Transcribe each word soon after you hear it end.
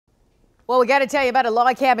Well, we got to tell you about a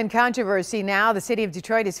log cabin controversy now. The city of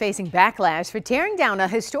Detroit is facing backlash for tearing down a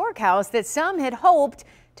historic house that some had hoped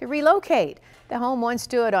to relocate. The home once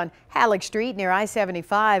stood on Halleck Street near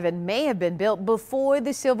I-75 and may have been built before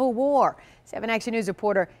the Civil War. 7 Action News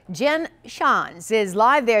reporter Jen Shans is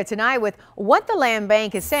live there tonight with what the land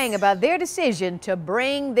bank is saying about their decision to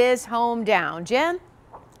bring this home down. Jen?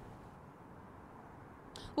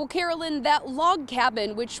 Well, Carolyn, that log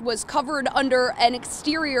cabin, which was covered under an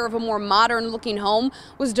exterior of a more modern-looking home,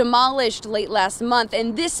 was demolished late last month,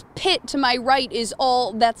 and this pit to my right is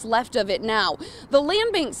all that's left of it now. The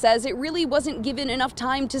land bank says it really wasn't given enough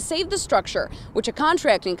time to save the structure, which a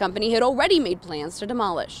contracting company had already made plans to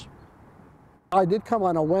demolish. I did come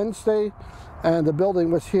on a Wednesday, and the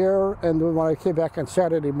building was here, and when I came back on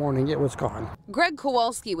Saturday morning, it was gone. Greg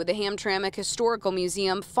Kowalski with the Hamtramck Historical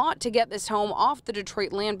Museum fought to get this home off the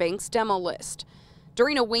Detroit Land Bank's demo list.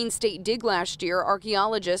 During a Wayne State dig last year,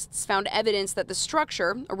 archaeologists found evidence that the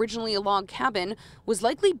structure, originally a log cabin, was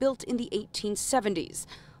likely built in the 1870s.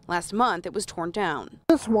 Last month, it was torn down.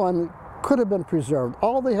 This one could have been preserved.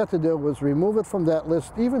 All they had to do was remove it from that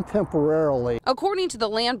list, even temporarily. According to the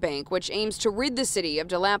land bank, which aims to rid the city of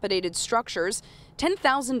dilapidated structures,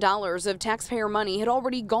 $10,000 of taxpayer money had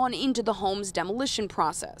already gone into the home's demolition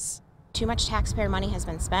process. Too much taxpayer money has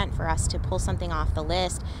been spent for us to pull something off the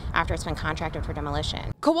list after it's been contracted for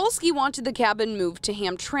demolition. Kowalski wanted the cabin moved to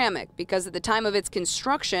Hamtramck because at the time of its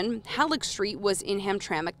construction, Halleck Street was in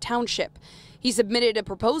Hamtramck Township. He submitted a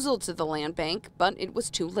proposal to the land bank, but it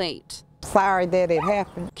was too late. Sorry that it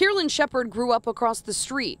happened. Carolyn Shepard grew up across the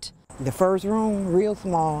street. The first room real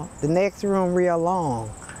small, the next room real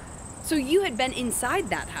long. So you had been inside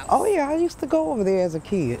that house? Oh yeah, I used to go over there as a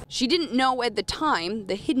kid. She didn't know at the time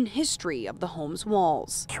the hidden history of the home's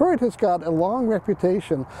walls. Detroit has got a long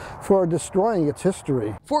reputation for destroying its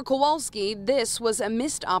history. For Kowalski, this was a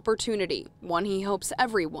missed opportunity, one he hopes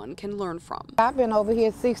everyone can learn from. I've been over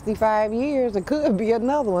here 65 years. There could be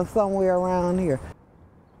another one somewhere around here.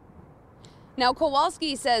 Now,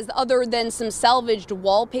 Kowalski says other than some salvaged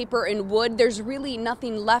wallpaper and wood, there's really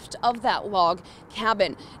nothing left of that log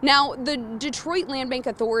cabin. Now, the Detroit Land Bank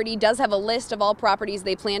Authority does have a list of all properties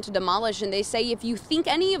they plan to demolish, and they say if you think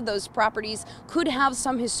any of those properties could have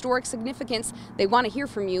some historic significance, they want to hear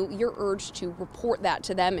from you. You're urged to report that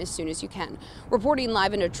to them as soon as you can. Reporting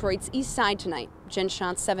live in Detroit's East Side tonight, Jen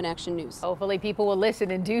Shantz, 7 Action News. Hopefully people will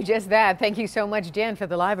listen and do just that. Thank you so much, Jen, for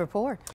the live report.